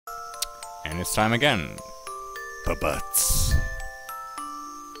And it's time again. Butts.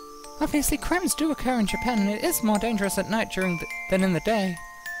 Obviously, crimes do occur in Japan, and it is more dangerous at night than in the day.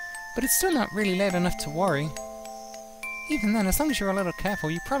 But it's still not really late enough to worry. Even then, as long as you're a little careful,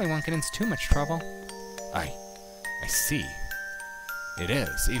 you probably won't get into too much trouble. I see. It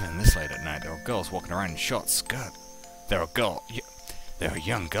is. Even this late at night, there are girls walking around in short skirts. There are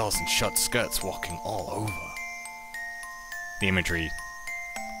young girls in short skirts walking all over. The imagery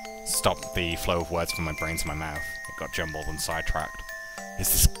stopped the flow of words from my brain to my mouth. It got jumbled and sidetracked. Is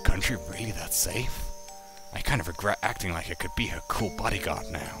this country really that safe? I kind of regret acting like I could be her cool bodyguard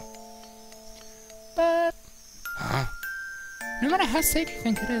now. But... Huh? no matter how safe you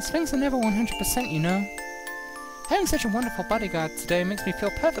think it is, things are never 100%, you know. Having such a wonderful bodyguard today makes me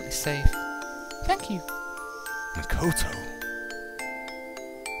feel perfectly safe. Thank you. Makoto?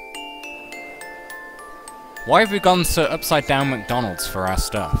 Why have we gone to upside down McDonald's for our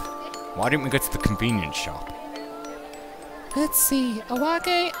stuff? Why didn't we go to the convenience shop? Let's see,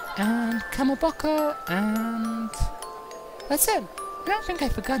 awage, and kamaboko, and... that's it. I don't think I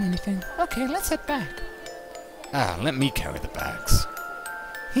forgot anything. Okay, let's head back. Ah, let me carry the bags.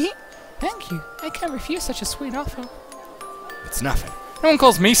 Thank you. I can't refuse such a sweet offer. It's nothing. No one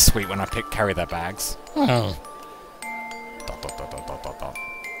calls me sweet when I carry their bags. Oh. Dot, dot, dot, dot, dot, dot, dot.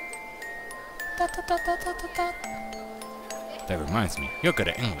 Dot, dot, dot, dot, dot, dot, dot. That reminds me, you're good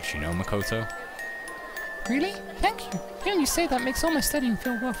at English, you know, Makoto. Really? Thank you. Hearing you say that makes all my studying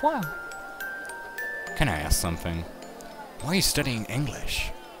feel worthwhile. Can I ask something? Why are you studying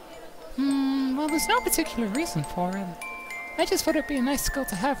English? Well, there's no particular reason for it. I just thought it'd be a nice skill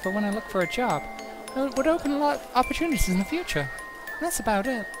to have for when I look for a job. It would open a lot of opportunities in the future. That's about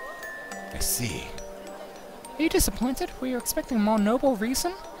it. I see. Are you disappointed? Were you expecting a more noble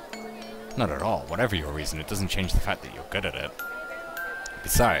reason? Not at all. Whatever your reason, it doesn't change the fact that you're good at it.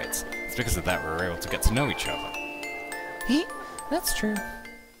 Besides, it's because of that we were able to get to know each other. That's true.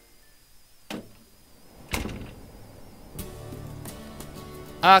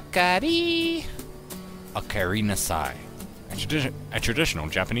 Akari! Akari nasai. A traditional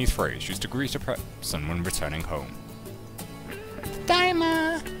Japanese phrase used to greet a person when returning home.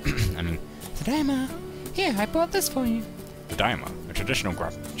 Tadaima! I mean, Tadaima! Here, I bought this for you. Tadaima, a traditional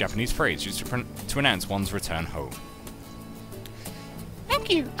Japanese phrase used to announce one's return home. Thank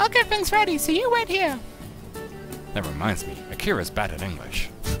you! I'll get things ready, so you wait here! That reminds me, Akira's bad at English.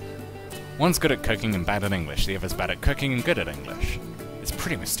 One's good at cooking and bad at English, the other's bad at cooking and good at English. It's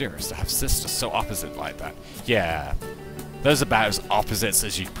pretty mysterious to have sisters so opposite like that. Yeah, those are about as opposites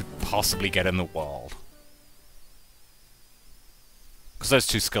as you could possibly get in the world. Because those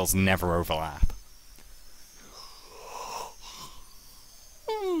two skills never overlap.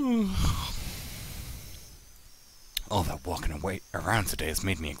 All that walking around today has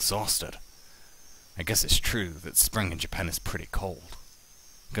made me exhausted. I guess it's true that spring in Japan is pretty cold.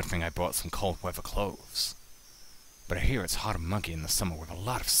 Good thing I brought some cold weather clothes. But I hear it's hot and muggy in the summer with a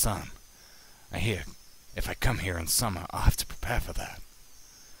lot of sun. I hear if I come here in summer, I'll have to prepare for that.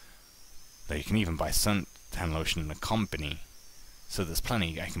 Though you can even buy suntan lotion in the company, so there's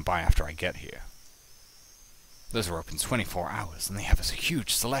plenty I can buy after I get here. Those are open 24 hours, and they have a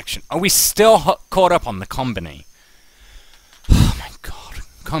huge selection. Are we still caught up on the company? Oh my god,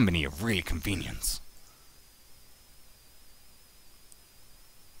 company of really convenience.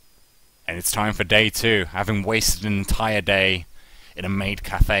 And it's time for day 2, having wasted an entire day in a maid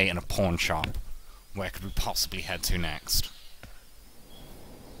cafe and a pawn shop. Where could we possibly head to next?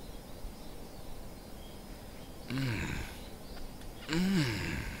 Da,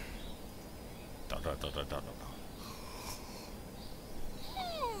 da, da, da, da, da.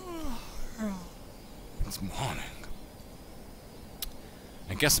 It's morning.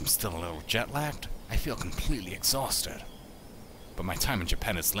 I guess I'm still a little jet-lagged. I feel completely exhausted. But my time in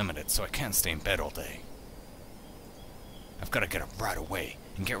Japan is limited, so I can't stay in bed all day. I've got to get up right away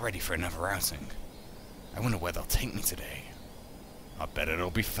and get ready for another outing. I wonder where they'll take me today. I bet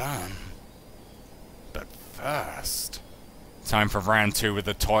it'll be fun. But first... time for round 2 with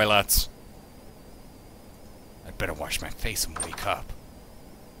the toilets. I'd better wash my face and wake up.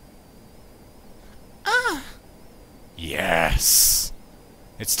 Ah! Yes!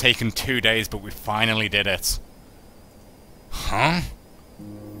 It's taken 2 days, but we finally did it. Huh?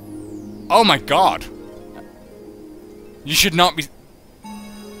 Oh my god! You should not be...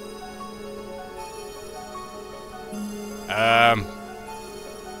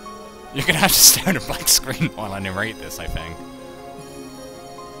 You're gonna have to stare at a black screen while I narrate this, I think.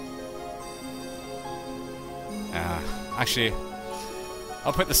 Actually,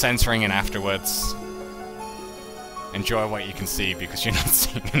 I'll put the censoring in afterwards. enjoy what you can see because you're not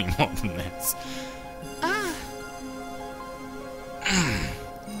seeing any more than this. Ah.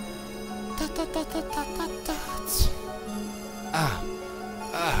 Dot, dot, dot, dot, dot, dot, dot. Ah.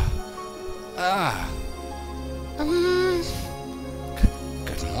 Ah. Ah.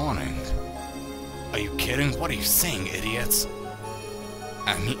 Good morning. Are you kidding? What are you saying, idiots?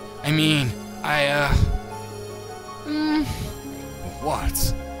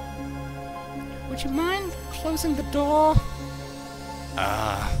 What? Would you mind closing the door?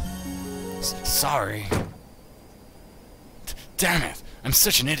 Sorry. Damn it! I'm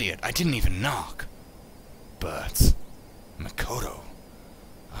such an idiot, I didn't even knock. But... Makoto...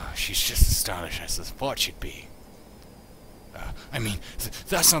 she's just as stylish as I thought she'd be.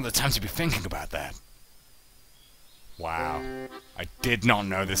 That's not the time to be thinking about that. Wow. I did not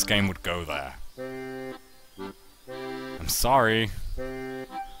know this game would go there. I'm sorry.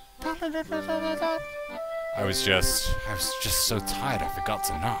 I was just so tired I forgot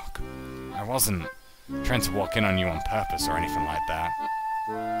to knock. I wasn't trying to walk in on you on purpose or anything like that.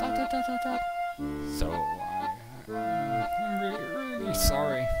 So, I'm really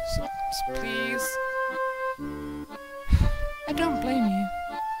sorry. So please. I don't blame you.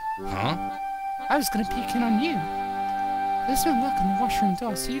 Huh? I was gonna peek in on you. There's no lock on the washroom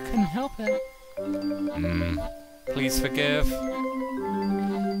door, so you couldn't help it. Please forgive.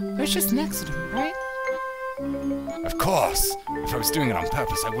 It was just an accident, right? Of course! If I was doing it on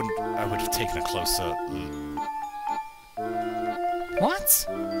purpose, I would have taken a closer... What?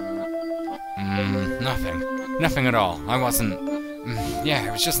 Nothing. Nothing at all. I wasn't... yeah,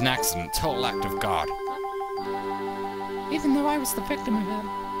 it was just an accident. Total act of God. Even though I was the victim of it.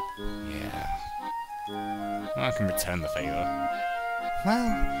 Yeah. Well, I can return the favor.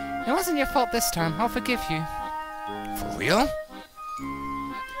 Well, it wasn't your fault this time. I'll forgive you. For real?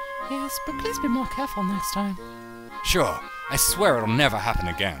 Yes, but please be more careful next time. Sure. I swear it'll never happen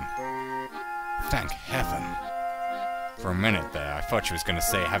again. Thank heaven. For a minute there, I thought she was going to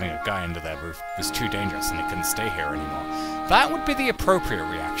say having a guy under their roof was too dangerous and he couldn't stay here anymore. That would be the appropriate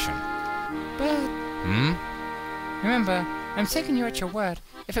reaction. But... Remember, I'm taking you at your word.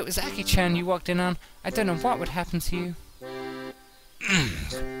 If it was Aki-chan you walked in on, I don't know what would happen to you.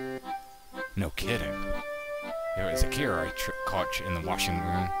 No kidding. It was Akira I caught in the washing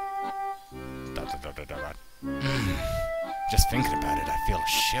room. Just thinking about it, I feel a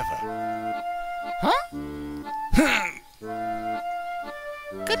shiver. Huh?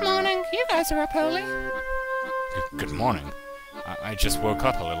 Good morning. You guys are up early. Good morning. I just woke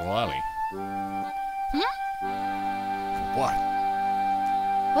up a little early. What?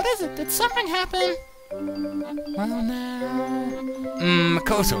 What is it? Did something happen? Well, now...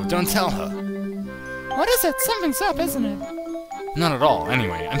 Makoto, don't tell her. What is it? Something's up, isn't it? Not at all.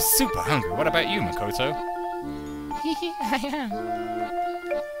 Anyway, I'm super hungry. What about you, Makoto? I am.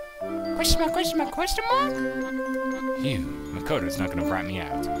 Question mark, question mark, question mark? Phew, Makoto's not gonna rat me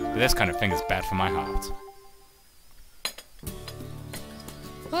out. But this kind of thing is bad for my heart.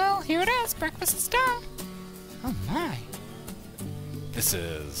 Well, here it is. Breakfast is done. Oh my. This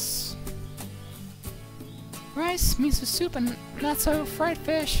is... rice, miso soup, and natto, fried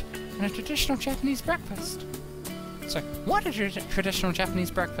fish, and a traditional Japanese breakfast. So, what is your traditional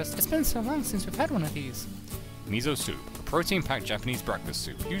Japanese breakfast? It's been so long since we've had one of these. Miso soup, a protein-packed Japanese breakfast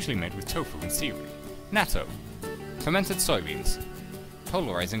soup, usually made with tofu and seaweed. Natto, fermented soybeans,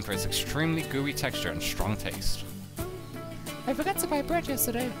 polarizing for its extremely gooey texture and strong taste. I forgot to buy bread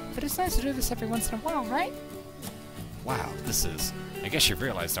yesterday, but it's nice to do this every once in a while, right? Wow, this is... I guess you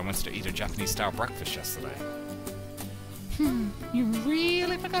realized I wanted to eat a Japanese-style breakfast yesterday. You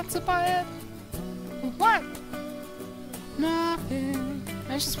really forgot to buy it? What? Nothing.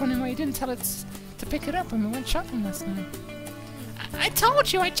 I was just wondering why you didn't tell us to pick it up when we went shopping last night. I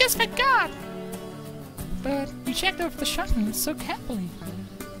told you, I just forgot! But you checked over the shopping list so carefully.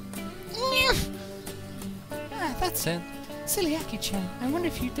 That's it. Silly Aki-chan, I wonder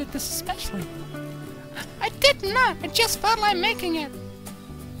if you did this especially. I did not! I just felt like making it!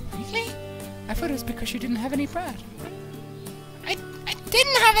 Really? I thought it was because you didn't have any bread. I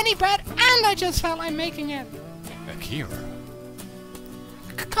didn't have any bread, and I just felt like making it! Akira?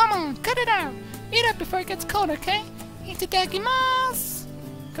 Come on, cut it out! Eat up before it gets cold, okay? Itadakimasu!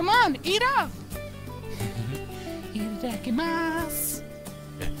 Come on, eat up! Itadakimasu!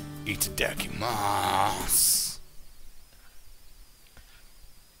 Itadakimasu!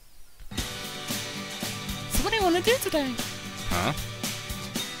 So what do you want to do today? Huh?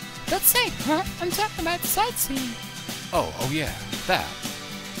 Don't say, huh? I'm talking about sightseeing. Oh yeah, that.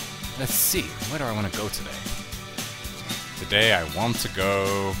 Let's see, where do I want to go today? Today I want to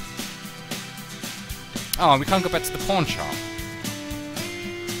go... Oh, we can't go back to the pawn shop.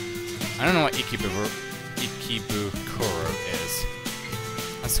 I don't know what Ikebukuro is.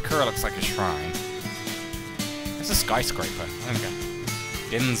 And Sakura looks like a shrine. It's a skyscraper. Okay.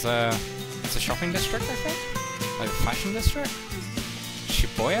 Ginza... It's a shopping district, I think? Like a fashion district?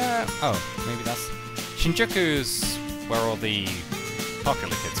 Shibuya? Oh, maybe that's... Shinjuku's where all the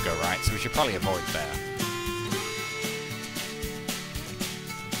popular kids go, right? So we should probably avoid there.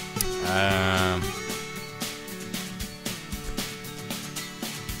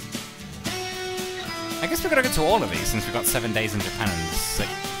 I guess we're gonna go to all of these since we've got 7 days in Japan and 6...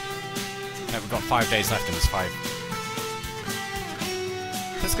 No, we've got 5 days left and there's 5...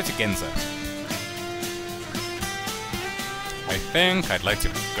 Let's go to Ginza. I think I'd like to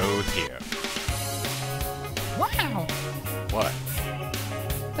go here. Wow! What?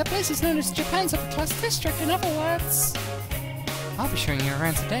 That place is known as Japan's upper class district, in other words. I'll be showing you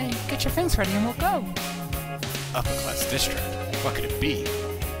around today. Get your things ready and we'll go. Upper class district? What could it be?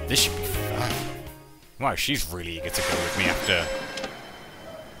 This should be fun. Wow, she's really eager to go with me after...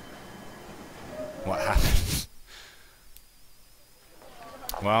 What happened?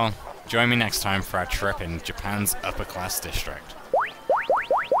 Well, join me next time for our trip in Japan's upper class district.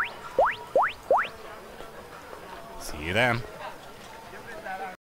 See you then.